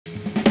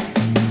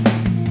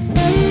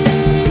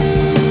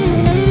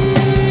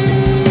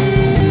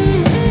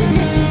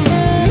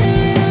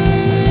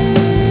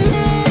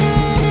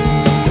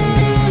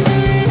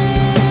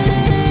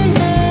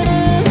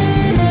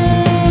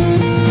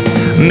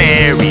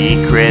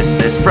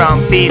Christmas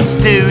from these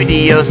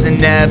studios.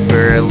 An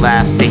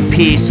everlasting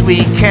peace we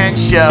can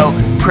show.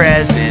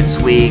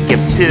 Presents we give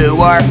to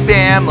our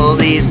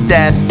families,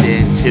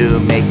 destined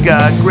to make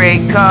a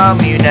great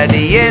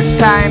community. It's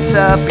time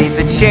to be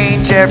the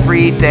change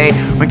every day.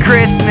 When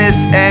Christmas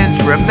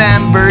ends,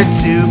 remember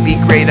to be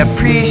great.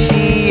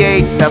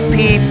 Appreciate the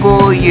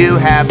people you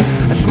have.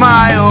 A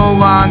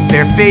smile on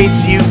their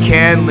face you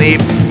can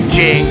leave.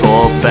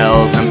 Jingle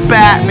bells and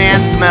Batman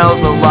smells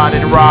a lot,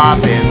 and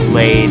Robin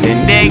laid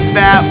an egg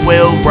that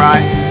will rot.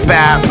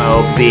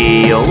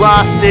 Batmobile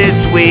lost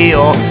its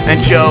wheel,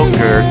 and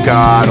Joker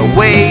got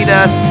away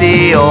to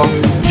steal.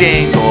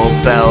 Jingle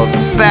bells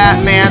and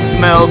Batman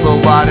smells a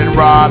lot, and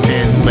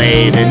Robin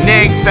laid an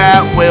egg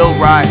that will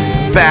rot.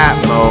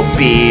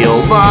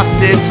 Batmobile lost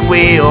its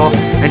wheel,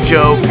 and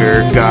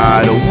Joker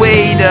got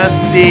away to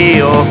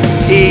steal.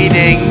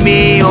 Eating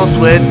meals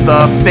with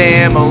the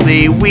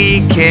family,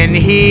 we can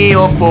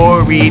heal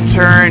for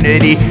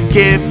eternity.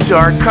 Give to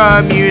our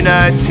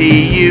community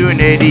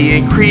unity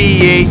and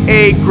create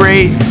a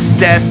great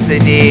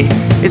destiny.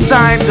 It's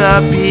time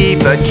to be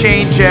the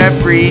change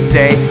every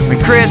day. When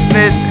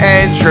Christmas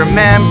ends,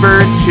 remember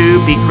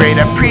to be great.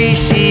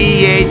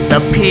 Appreciate the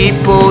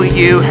people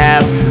you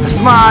have. A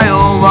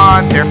smile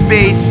on their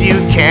face you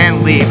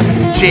can leave.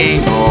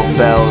 Jingle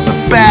bells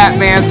and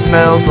Batman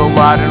smells a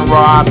lot, and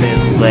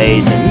Robin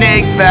laid an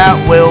egg that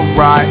will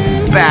rot.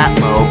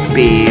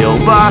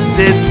 Batmobile lost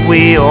its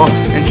wheel,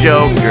 and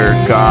Joker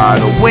got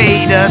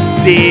away to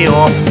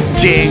steal.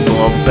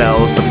 Jingle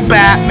bells and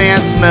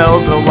Batman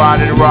smells a lot,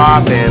 and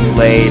Robin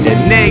laid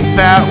an egg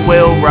that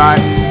will rot.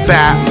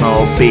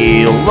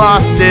 Batmobile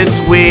lost its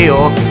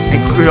wheel,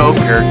 and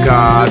Joker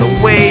got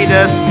away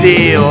to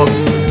steal.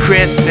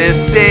 Christmas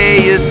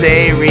Day is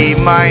a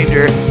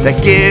reminder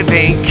that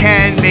giving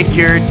can make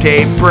your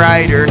day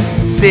brighter.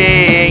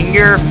 Seeing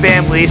your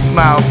family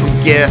smile from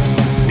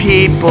gifts,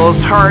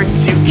 people's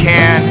hearts you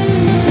can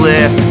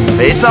lift.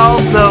 It's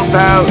also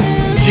about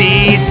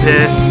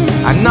Jesus.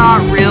 I'm not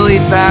really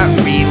that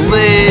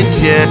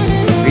religious.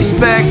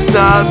 Respect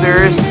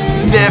others'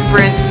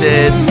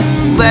 differences.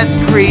 Let's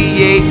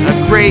create a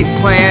great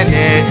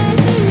planet.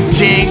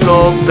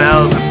 Jingle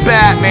bells and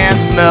Batman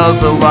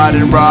smells a lot,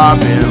 and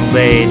Robin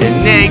laid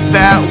an egg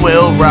that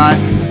will rot.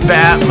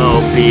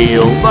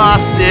 Batmobile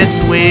lost its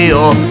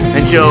wheel,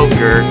 and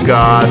Joker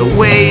got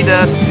away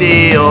to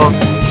steal.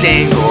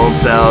 Jingle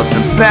bells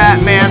and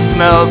Batman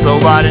smells a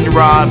lot, and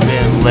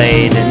Robin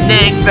laid an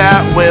egg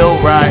that will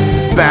rot.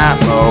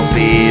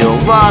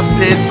 Batmobile lost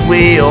its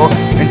wheel,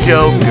 and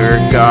Joker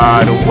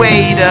got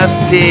away to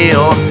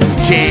steal.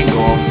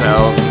 Jingle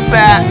bells and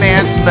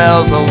Batman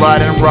smells a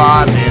lot, and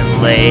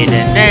Robin laid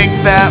an egg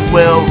that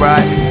will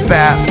rot.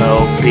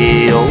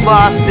 Batmobile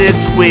lost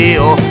its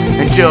wheel,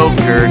 and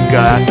Joker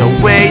got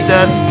away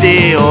to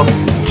steal.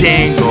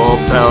 Jingle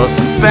bells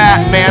and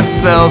Batman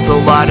smells a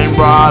lot, and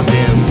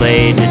Robin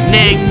laid an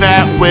egg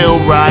that will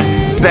rot.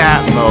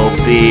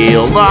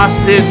 Batmobile lost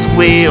its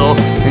wheel,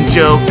 and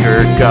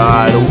Joker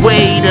got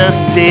away to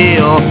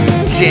steal.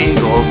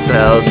 Jingle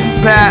bells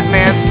and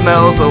Batman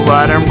smells a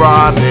lot, and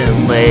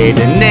Robin laid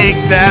an egg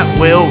that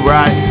will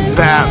rot.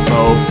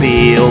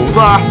 Batmobile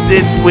lost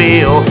its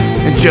wheel,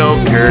 and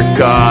Joker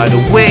got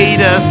away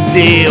to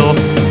steal.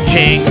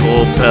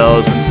 Jingle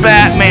bells and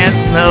Batman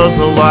smells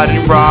a lot,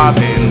 and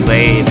Robin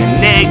laid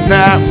an egg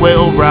that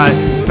will rot.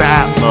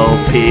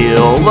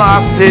 Batmobile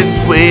lost its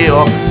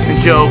wheel, and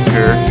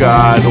Joker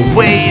got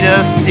away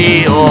to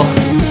steal.